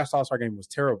 Like the last All-Star game was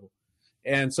terrible.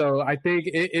 And so I think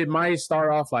it might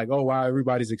start off like, oh, wow,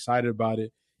 everybody's excited about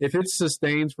it. If it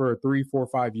sustains for 3, 4,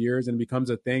 5 years and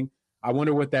becomes a thing, I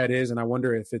wonder what that is. And I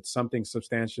wonder if it's something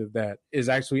substantive that is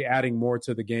actually adding more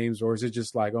to the games, or is it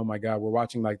just like, oh, my God, we're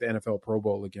watching like the NFL Pro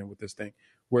Bowl again with this thing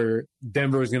where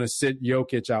Denver is going to sit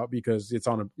Jokic out because it's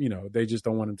on they just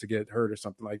don't want him to get hurt or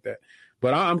something like that.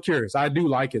 But I'm curious. I do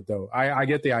like it, though. I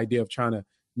get the idea of trying to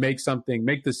make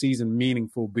the season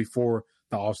meaningful before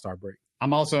the All-Star break.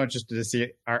 I'm also interested to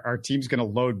see our team's going to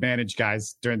load manage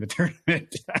guys during the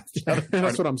tournament.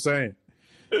 That's what I'm saying.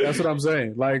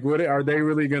 Like, what are they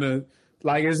really going to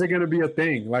is it going to be a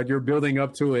thing? Like, you're building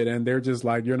up to it and they're just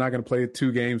like, you're not going to play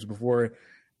 2 games before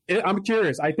I'm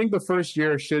curious. I think the first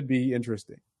year should be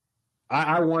interesting.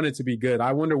 I want it to be good.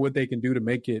 I wonder what they can do to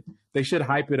make it. They should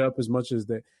hype it up as much as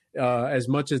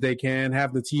they can.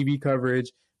 Have the TV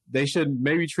coverage. They should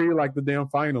maybe treat it like the damn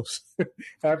finals.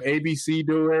 Have ABC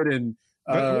do it, and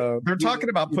they're talking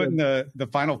about putting the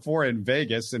Final Four in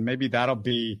Vegas, and maybe that'll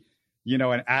be,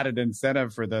 an added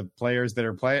incentive for the players that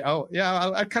are playing. Oh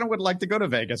yeah, I kind of would like to go to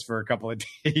Vegas for a couple of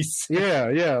days.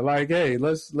 yeah. Like, hey,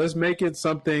 let's make it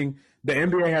something. The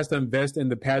NBA has to invest in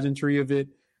the pageantry of it.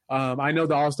 I know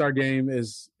the All-Star game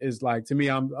is like, to me,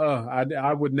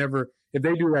 I would never, if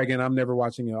they do that again, I'm never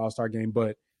watching an All-Star game,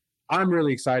 but I'm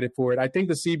really excited for it. I think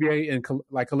the CBA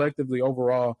and collectively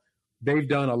overall, they've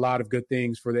done a lot of good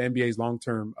things for the NBA's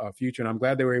long-term future, and I'm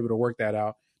glad they were able to work that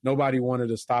out. Nobody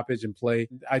wanted a stoppage and play.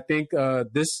 I think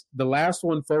the last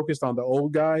one focused on the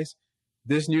old guys.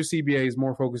 This new CBA is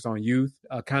more focused on youth,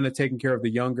 kind of taking care of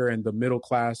the younger and the middle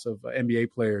class of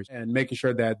NBA players and making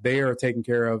sure that they are taken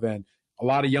care of, and a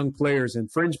lot of young players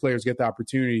and fringe players get the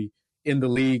opportunity in the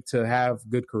league to have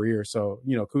good careers. So,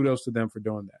 kudos to them for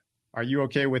doing that. Are you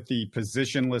okay with the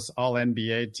positionless all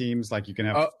NBA teams? Like you can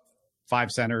have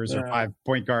 5 centers or 5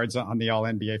 point guards on the all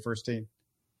NBA first team?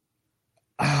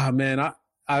 Man,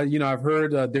 I've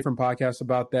heard different podcasts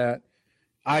about that.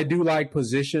 I do like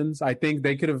positions. I think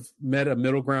they could have met a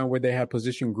middle ground where they had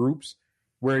position groups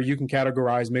where you can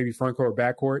categorize maybe front court,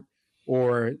 back court,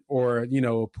 or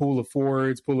a pool of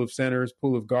forwards, pool of centers,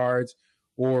 pool of guards,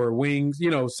 or wings,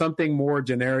 something more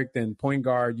generic than point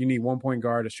guard. You need 1 point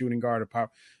guard, a shooting guard, a power.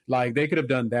 Like, they could have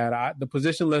done that. The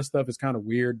positionless stuff is kind of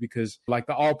weird because, like,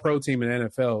 the all-pro team in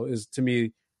NFL is, to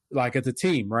me, like, it's a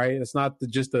team, right? It's not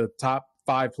just the top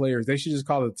 5 players. They should just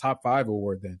call it the top 5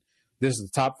 award then. This is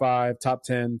the top 5, top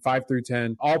 10, 5 through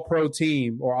 10. All-pro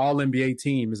team or all-NBA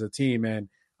team is a team, and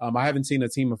I haven't seen a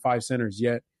team of 5 centers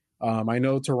yet. I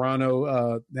know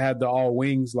Toronto had the all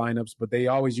wings lineups, but they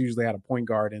always usually had a point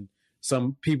guard, and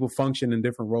some people function in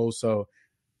different roles. So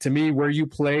to me, where you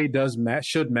play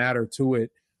should matter to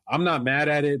it. I'm not mad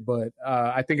at it, but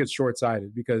I think it's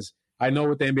short-sighted because I know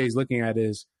what the NBA is looking at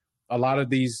is a lot of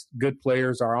these good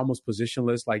players are almost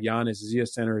positionless, like Giannis. Is he a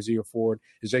center? Is he a forward?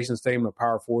 Is Jason Tatum a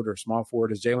power forward or a small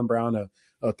forward? Is Jaylen Brown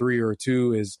a 3 or a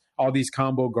 2? Is all these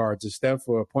combo guards? Is Steph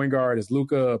a point guard? Is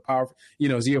Luka a power?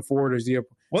 Is he a forward or is he a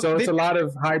 – so it's a lot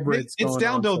of hybrids. It's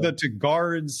down to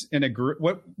guards in a group.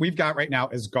 What we've got right now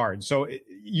is guards. So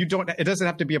it doesn't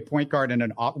have to be a point guard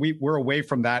and we're away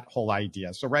from that whole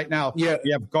idea. So right now we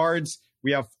have guards,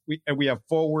 we have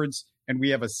forwards, and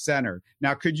we have a center.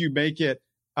 Now, could you make it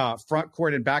front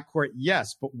court and back court?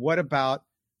 Yes. But what about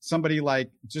somebody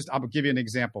like, I'll give you an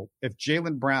example. If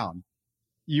Jaylen Brown,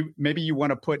 maybe you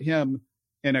want to put him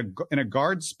in a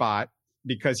guard spot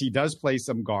because he does play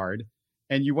some guard,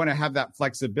 and you want to have that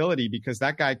flexibility because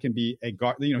that guy can be a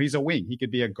guard. He's a wing. He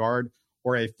could be a guard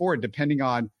or a forward, depending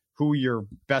on who your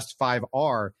best 5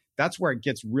 are. That's where it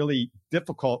gets really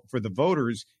difficult for the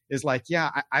voters is like,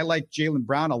 I like Jaylen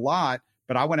Brown a lot,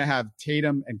 but I want to have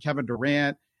Tatum and Kevin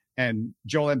Durant and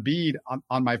Joel Embiid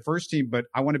on my first team, but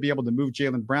I want to be able to move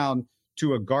Jaylen Brown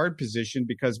to a guard position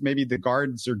because maybe the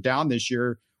guards are down this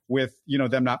year with,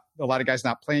 them not a lot of guys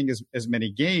not playing as many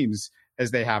games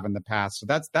as they have in the past. So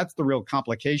that's the real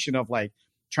complication of like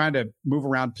trying to move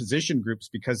around position groups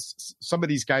because some of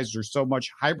these guys are so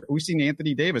much hybrid. We've seen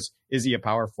Anthony Davis. Is he a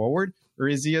power forward or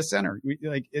is he a center?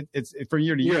 It's from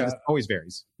year to year. It always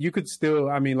varies. You could still,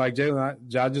 like Jaylen,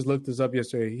 I just looked this up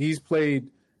yesterday. He's played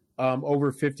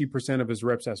over 50% of his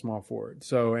reps at small forward.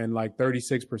 So, and like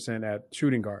 36% at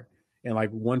shooting guard and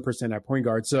like 1% at point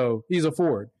guard. So he's a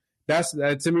forward. That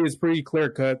to me is pretty clear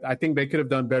cut. I think they could have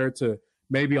done better to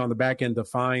maybe on the back end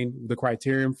define the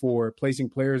criterion for placing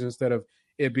players instead of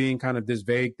it being kind of this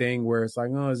vague thing where it's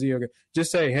like, is he okay?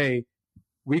 Just say, hey,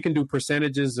 we can do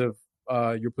percentages of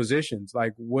your positions.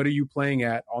 Like, what are you playing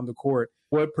at on the court?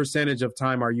 What percentage of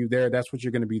time are you there? That's what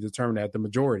you're going to be determined at, the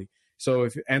majority. So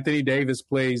if Anthony Davis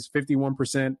plays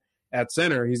 51% at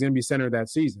center, he's going to be center that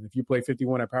season. If you play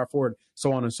 51 at power forward,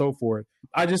 so on and so forth.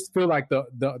 I just feel like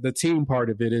the team part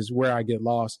of it is where I get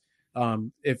lost.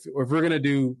 If we're going to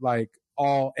do like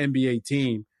all NBA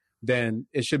team, then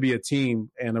it should be a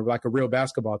team and like a real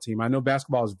basketball team. I know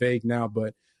basketball is vague now,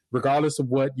 but regardless of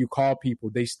what you call people,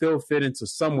 they still fit into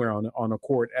somewhere on a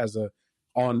court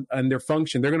and their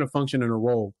function. They're going to function in a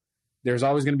role. There's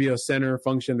always going to be a center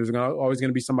function. There's always going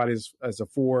to be somebody as a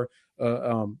forward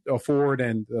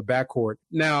and a backcourt.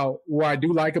 Now, what I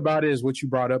do like about it is what you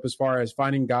brought up as far as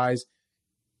finding guys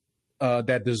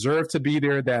that deserve to be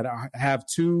there, that have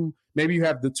maybe you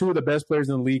have the 2 of the best players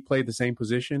in the league play the same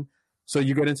position. So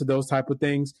you get into those type of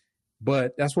things,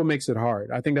 but that's what makes it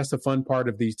hard. I think that's the fun part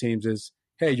of these teams is,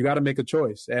 hey, you got to make a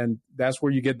choice. And that's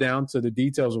where you get down to the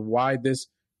details of why this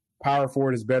power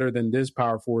forward is better than this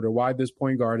power forward, or why this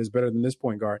point guard is better than this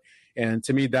point guard. And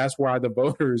to me, that's why the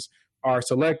voters are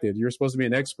selected. You're supposed to be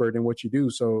an expert in what you do.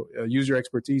 So use your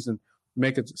expertise and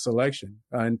make a selection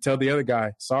and tell the other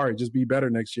guy, sorry, just be better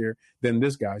next year than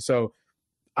this guy. So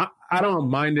I don't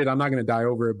mind it. I'm not going to die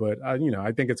over it, but I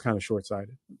think it's kind of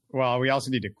short-sighted. Well, we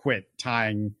also need to quit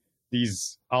tying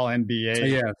these all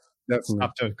NBA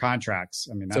up to contracts.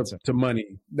 I mean, that's to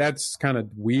money. That's kind of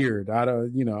weird.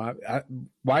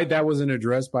 Why that wasn't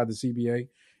addressed by the CBA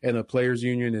and the players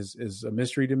union is a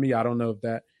mystery to me. I don't know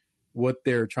if what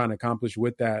they're trying to accomplish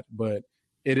with that, but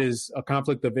it is a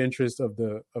conflict of interest of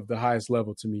the highest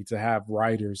level to me to have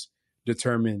writers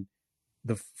determine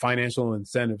the financial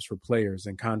incentives for players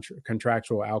and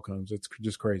contractual outcomes. It's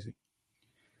just crazy.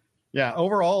 Yeah.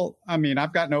 Overall, I mean,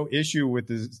 I've got no issue with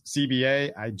the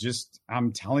CBA.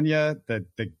 I'm telling you that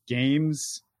the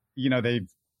games,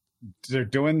 they're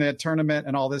doing the tournament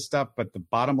and all this stuff, but the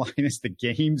bottom line is the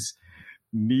games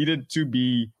needed to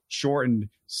be shortened.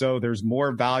 So there's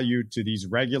more value to these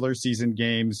regular season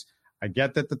games. I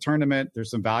get that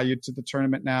there's some value to the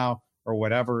tournament now or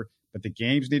whatever, but the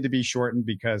games need to be shortened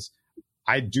because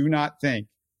I do not think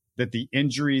that the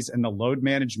injuries and the load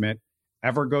management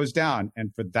ever goes down.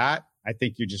 And for that, I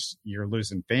think you're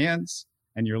losing fans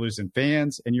and you're losing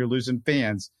fans and you're losing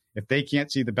fans if they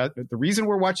can't see the best. The reason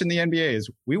we're watching the NBA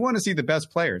is we want to see the best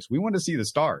players. We want to see the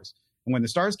stars. And when the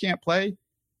stars can't play,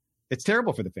 it's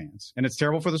terrible for the fans and it's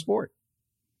terrible for the sport.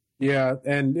 Yeah.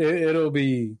 And it'll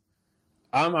be,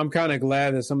 I'm kind of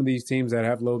glad that some of these teams that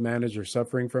have load managed are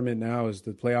suffering from it now as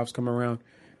the playoffs come around.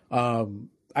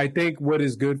 I think what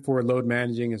is good for load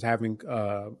managing is having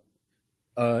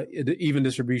even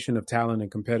distribution of talent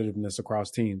and competitiveness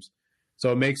across teams.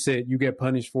 So it makes you get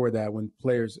punished for that when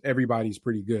everybody's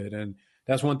pretty good. And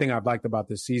that's one thing I've liked about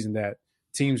this season, that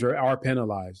teams are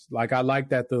penalized. Like, I like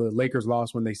that the Lakers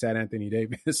lost when they sat Anthony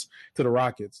Davis to the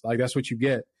Rockets. Like, that's what you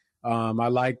get. I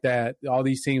like that all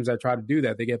these teams that try to do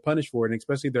that, they get punished for it, and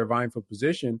especially if they're vying for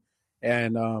position.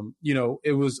 And,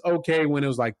 it was okay when it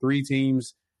was like 3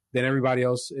 teams, then everybody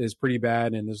else is pretty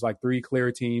bad. And there's like 3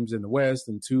 clear teams in the West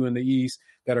and 2 in the East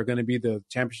that are going to be the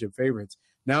championship favorites.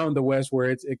 Now in the West, where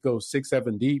it goes 6,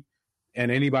 7 deep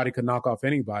and anybody could knock off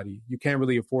anybody, you can't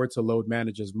really afford to load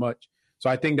manage as much. So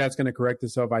I think that's going to correct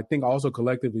itself. I think also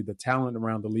collectively the talent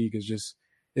around the league is just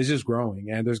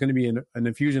growing, and there's going to be an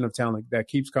infusion of talent that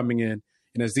keeps coming in.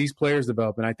 And as these players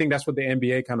develop, and I think that's what the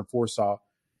NBA kind of foresaw,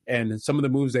 and some of the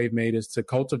moves they've made is to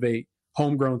cultivate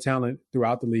homegrown talent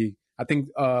throughout the league. I think,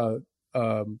 load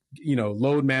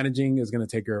managing is going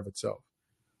to take care of itself.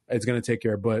 It's going to take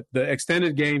care of, but the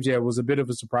extended games, was a bit of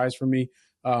a surprise for me.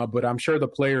 But I'm sure the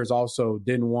players also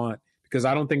didn't want, because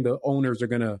I don't think the owners are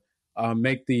going to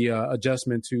make the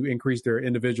adjustment to increase their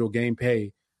individual game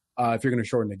pay if you're going to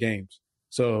shorten the games.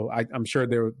 So I'm sure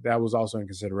that was also in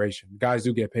consideration. Guys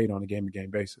do get paid on a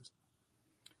game-to-game basis.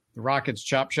 The Rockets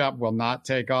Chop Shop will not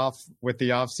take off with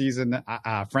the offseason.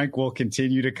 Frank will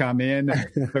continue to come in.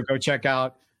 So go check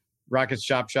out Rockets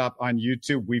Chop Shop on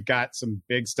YouTube. We've got some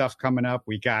big stuff coming up.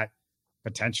 We got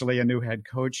potentially a new head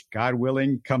coach, God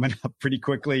willing, coming up pretty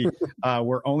quickly.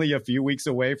 We're only a few weeks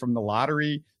away from the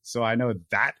lottery, so I know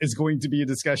that is going to be a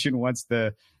discussion once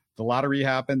the lottery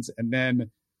happens. And then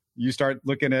you start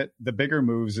looking at the bigger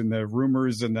moves and the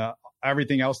rumors and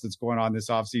everything else that's going on this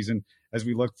offseason as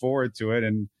we look forward to it.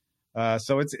 And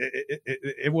so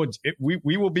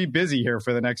we will be busy here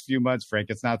for the next few months, Frank.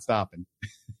 It's not stopping.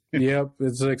 Yep,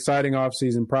 it's an exciting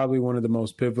offseason, probably one of the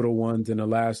most pivotal ones in the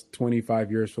last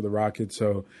 25 years for the Rockets.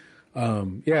 So,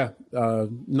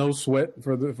 no sweat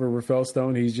for Rafael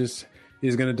Stone. He's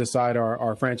going to decide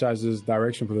our franchise's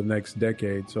direction for the next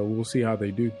decade. So we'll see how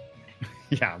they do.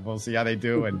 Yeah, we'll see how they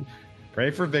do, and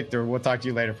pray for Victor. We'll talk to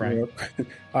you later, Frank. Yep.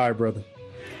 All right, brother.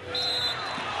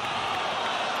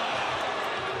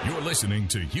 You're listening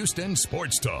to Houston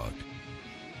Sports Talk.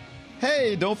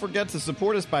 Hey, don't forget to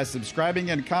support us by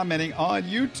subscribing and commenting on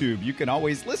YouTube. You can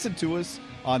always listen to us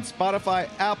on Spotify,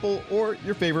 Apple, or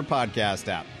your favorite podcast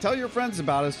app. Tell your friends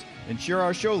about us and share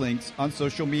our show links on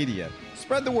social media.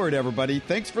 Spread the word, everybody.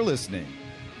 Thanks for listening.